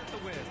they get the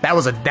win. That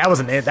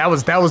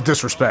was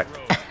disrespect.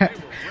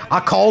 I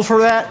called for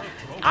that.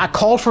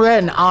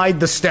 And eyed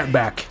the step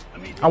back.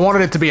 I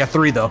wanted it to be a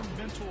 3 though.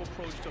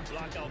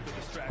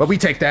 But we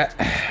take that.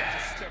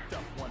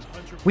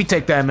 We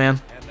take that,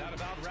 man. And that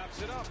about wraps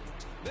it up.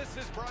 This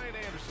is Brian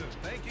Anderson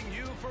thanking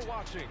you for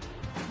watching.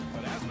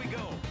 But as we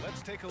go,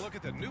 let's take a look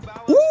at the New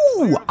Balance.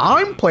 Ooh,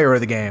 I'm player of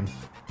the game.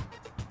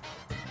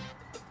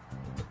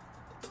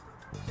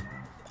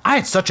 I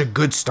had such a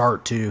good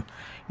start too.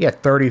 He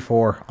had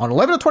 34 on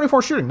 11 of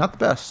 24 shooting, not the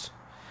best.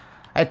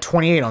 I had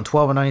 28 on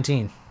 12 of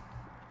 19.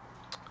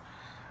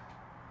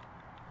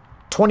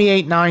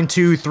 28, 9,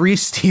 2, 3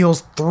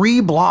 steals,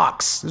 3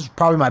 blocks. This is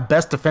probably my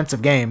best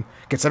defensive game,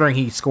 considering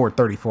he scored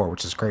 34,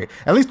 which is great.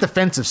 At least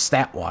defensive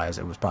stat-wise,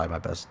 it was probably my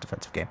best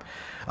defensive game.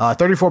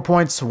 34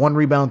 points, 1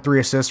 rebound,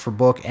 3 assists for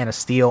Book, and a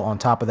steal. On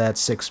top of that,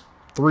 6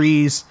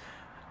 threes,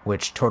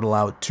 which total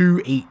out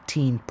to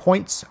 18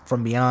 points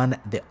from beyond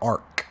the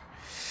arc.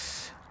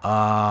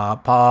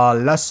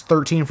 Plus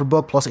 13 for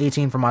Book, plus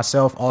 18 for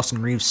myself.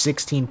 Austin Reeves,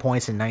 16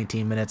 points in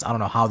 19 minutes. I don't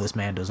know how this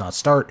man does not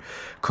start.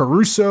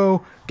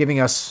 Caruso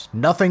giving us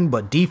nothing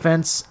but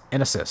defense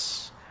and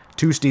assists.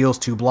 2 steals,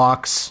 2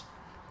 blocks,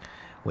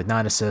 with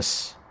 9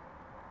 assists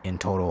in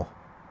total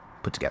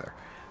put together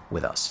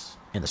with us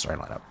in the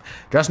starting lineup.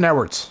 Justin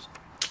Edwards,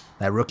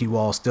 that rookie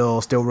wall,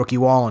 still rookie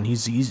wall, and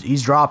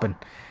he's dropping.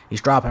 He's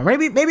dropping.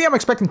 Maybe I'm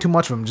expecting too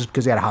much of him just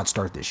because he had a hot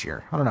start this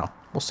year. I don't know.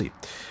 We'll see.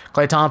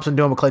 Klay Thompson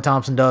doing what Klay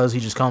Thompson does. He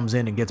just comes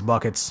in and gets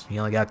buckets. He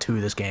only got 2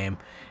 this game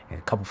and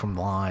a couple from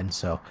the line.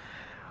 So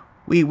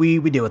we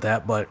deal with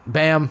that. But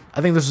Bam,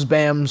 I think this is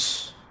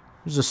Bam's.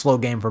 This is a slow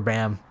game for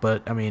Bam.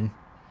 But, I mean,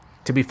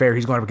 to be fair,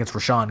 he's going up against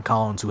Rashawn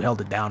Collins, who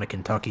held it down at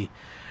Kentucky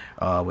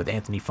with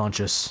Anthony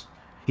Funchess.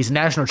 He's a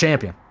national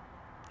champion.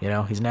 You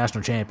know, he's a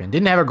national champion.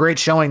 Didn't have a great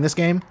showing this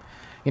game.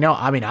 You know,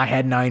 I mean, I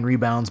had 9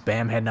 rebounds.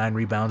 Bam had 9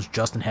 rebounds.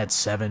 Justin had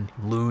 7.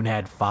 Loon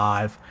had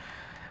 5.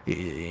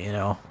 You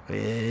know,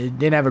 it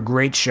didn't have a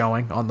great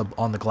showing on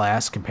the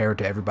glass compared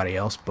to everybody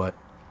else. But,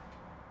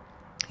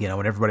 you know,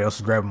 when everybody else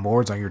is grabbing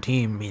boards on your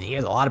team, I mean, he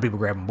has a lot of people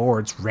grabbing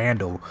boards.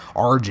 Randall,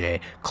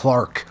 RJ,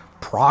 Clark,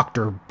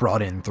 Proctor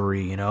brought in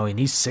 3, you know, and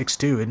he's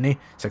 6'2", isn't he?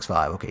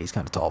 6'5". Okay, he's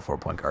kind of tall for a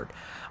point guard.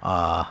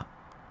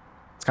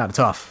 It's kind of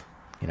tough,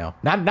 you know.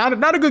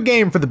 Not a good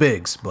game for the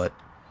bigs, but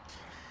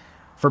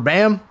for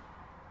Bam,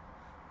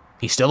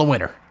 he's still a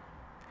winner.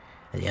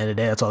 At the end of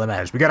the day, that's all that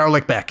matters. We got our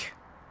lick back.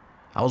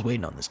 I was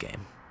waiting on this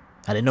game.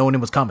 I didn't know when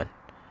it was coming,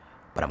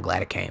 but I'm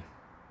glad it came.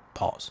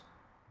 Pause.